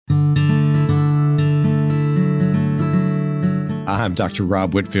I'm Dr.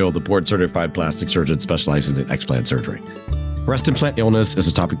 Rob Whitfield, the board-certified plastic surgeon specializing in explant surgery. Breast implant illness is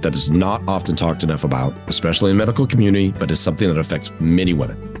a topic that is not often talked enough about, especially in the medical community, but is something that affects many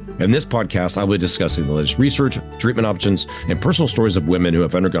women. In this podcast, I will be discussing the latest research, treatment options, and personal stories of women who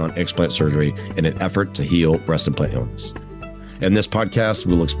have undergone explant surgery in an effort to heal breast implant illness. In this podcast,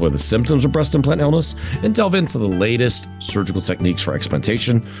 we'll explore the symptoms of breast implant illness and delve into the latest surgical techniques for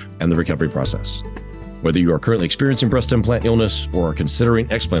explantation and the recovery process. Whether you are currently experiencing breast implant illness or are considering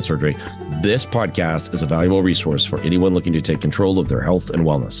explant surgery, this podcast is a valuable resource for anyone looking to take control of their health and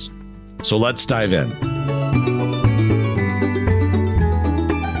wellness. So let's dive in.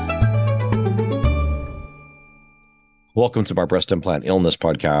 Welcome to our breast implant illness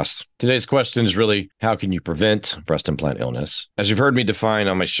podcast. Today's question is really, how can you prevent breast implant illness? As you've heard me define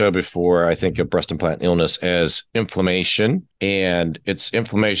on my show before, I think of breast implant illness as inflammation, and it's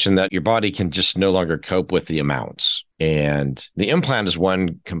inflammation that your body can just no longer cope with the amounts. And the implant is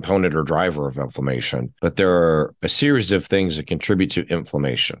one component or driver of inflammation, but there are a series of things that contribute to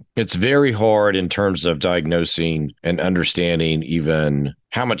inflammation. It's very hard in terms of diagnosing and understanding even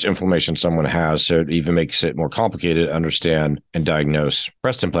how much inflammation someone has, so it even makes it more complicated to understand and diagnose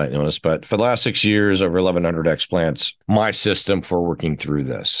breast implant illness. But for the last 6 years, over 1,100 explants, my system for working through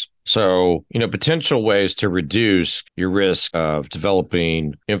this. So, potential ways to reduce your risk of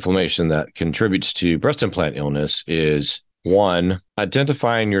developing inflammation that contributes to breast implant illness is, one,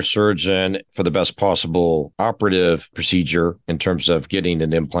 identifying your surgeon for the best possible operative procedure in terms of getting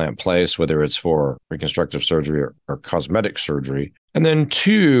an implant placed, whether it's for reconstructive surgery or cosmetic surgery. And then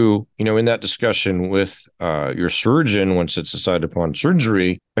two, in that discussion with your surgeon, once it's decided upon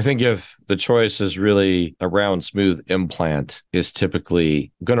surgery, I think if the choice is really a round, smooth implant is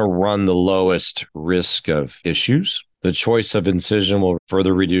typically going to run the lowest risk of issues. The choice of incision will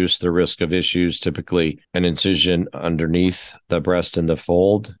further reduce the risk of issues. Typically, an incision underneath the breast in the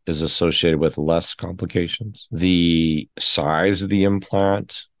fold is associated with less complications. The size of the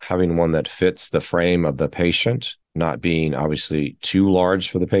implant, having one that fits the frame of the patient, not being obviously too large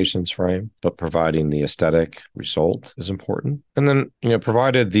for the patient's frame, but providing the aesthetic result is important. And then,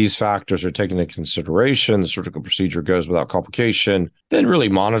 provided these factors are taken into consideration, the surgical procedure goes without complication, then really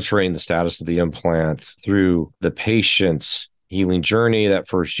monitoring the status of the implant through the patient's healing journey that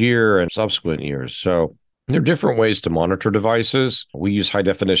first year and subsequent years. So there are different ways to monitor devices. We use high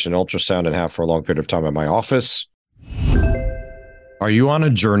definition ultrasound and have for a long period of time at my office. Are you on a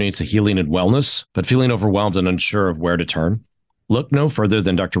journey to healing and wellness, but feeling overwhelmed and unsure of where to turn? Look no further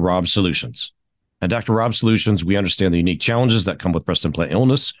than Dr. Rob's Solutions. At Dr. Rob's Solutions, we understand the unique challenges that come with breast implant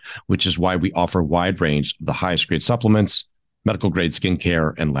illness, which is why we offer a wide range of the highest grade supplements, medical grade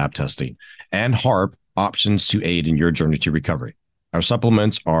skincare and lab testing, and HARP options to aid in your journey to recovery. Our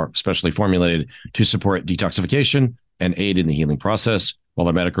supplements are specially formulated to support detoxification and aid in the healing process, while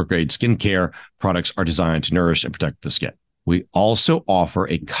our medical grade skincare products are designed to nourish and protect the skin. We also offer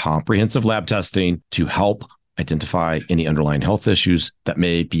a comprehensive lab testing to help identify any underlying health issues that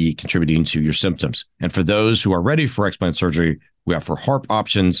may be contributing to your symptoms. And for those who are ready for explant surgery, we offer HARP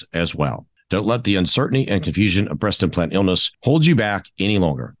options as well. Don't let the uncertainty and confusion of breast implant illness hold you back any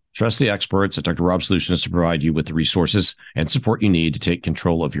longer. Trust the experts at Dr. Rob Solutions to provide you with the resources and support you need to take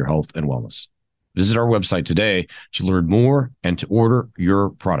control of your health and wellness. Visit our website today to learn more and to order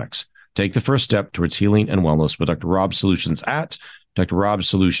your products. Take the first step towards healing and wellness with Dr. Rob Solutions at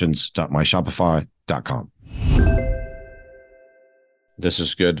drrobsolutions.myshopify.com. This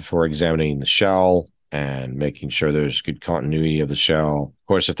is good for examining the shell and making sure there's good continuity of the shell. Of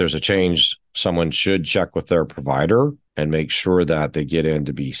course, if there's a change, someone should check with their provider and make sure that they get in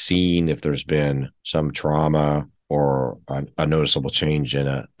to be seen if there's been some trauma or a noticeable change in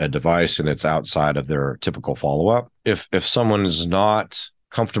a device and it's outside of their typical follow-up. If someone is not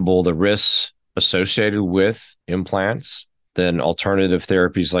comfortable the risks associated with implants, then alternative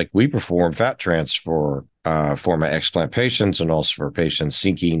therapies like we perform, fat transfer for my explant patients and also for patients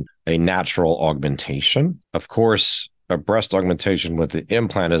seeking a natural augmentation. Of course, a breast augmentation with the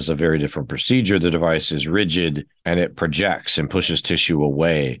implant is a very different procedure. The device is rigid and it projects and pushes tissue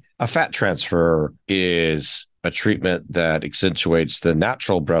away. A fat transfer is a treatment that accentuates the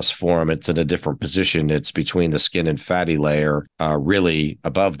natural breast form. It's in a different position. It's between the skin and fatty layer, really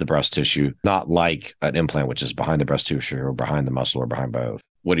above the breast tissue, not like an implant, which is behind the breast tissue or behind the muscle or behind both.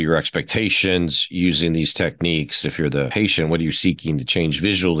 What are your expectations using these techniques? If you're the patient, what are you seeking to change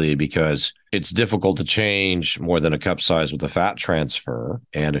visually? Because it's difficult to change more than a cup size with a fat transfer.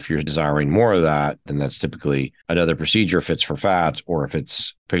 And if you're desiring more of that, then that's typically another procedure if it's for fat, or if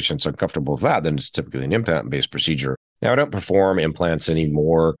it's patients uncomfortable with that, then it's typically an implant-based procedure. Now, I don't perform implants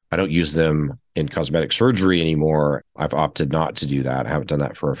anymore. I don't use them in cosmetic surgery anymore. I've opted not to do that. I haven't done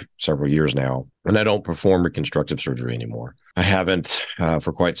that for several years now. And I don't perform reconstructive surgery anymore. I haven't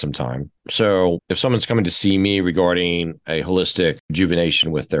for quite some time. So if someone's coming to see me regarding a holistic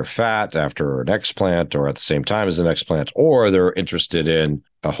rejuvenation with their fat after an explant or at the same time as an explant, or they're interested in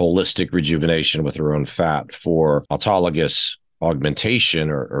a holistic rejuvenation with their own fat for autologous augmentation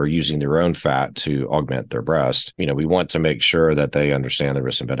or using their own fat to augment their breast, we want to make sure that they understand the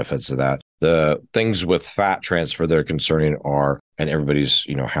risks and benefits of that. The things with fat transfer that are concerning are, and everybody's,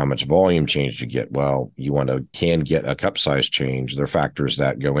 how much volume change you get. Well, you can get a cup size change. There are factors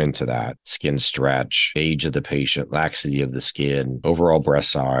that go into that: skin stretch, age of the patient, laxity of the skin, overall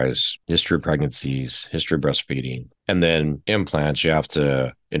breast size, history of pregnancies, history of breastfeeding. And then implants, you have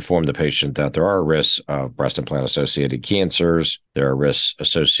to inform the patient that there are risks of breast implant associated cancers. There are risks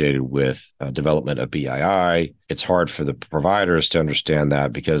associated with development of BII. It's hard for the providers to understand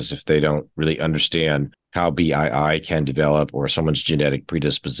that, because if they don't really understand how BII can develop or someone's genetic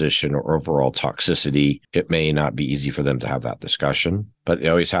predisposition or overall toxicity, it may not be easy for them to have that discussion. But they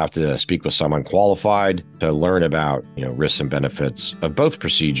always have to speak with someone qualified to learn about risks and benefits of both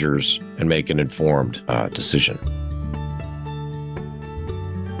procedures and make an informed decision.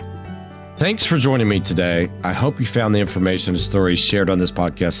 Thanks for joining me today. I hope you found the information and stories shared on this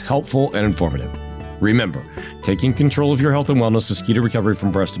podcast helpful and informative. Remember, taking control of your health and wellness is key to recovery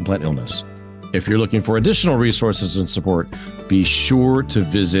from breast implant illness. If you're looking for additional resources and support, be sure to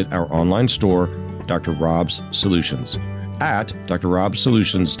visit our online store, Dr. Rob's Solutions, at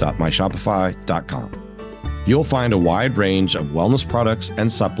drrobsolutions.myshopify.com. You'll find a wide range of wellness products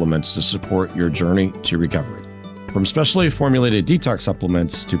and supplements to support your journey to recovery. From specially formulated detox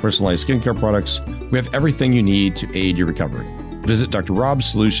supplements to personalized skincare products, we have everything you need to aid your recovery. Visit Dr. Rob's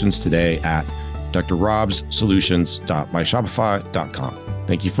Solutions today at drrobsolutions.myshopify.com.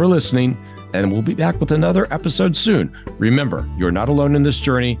 Thank you for listening, and we'll be back with another episode soon. Remember, you're not alone in this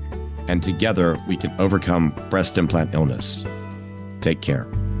journey, and together we can overcome breast implant illness. Take care.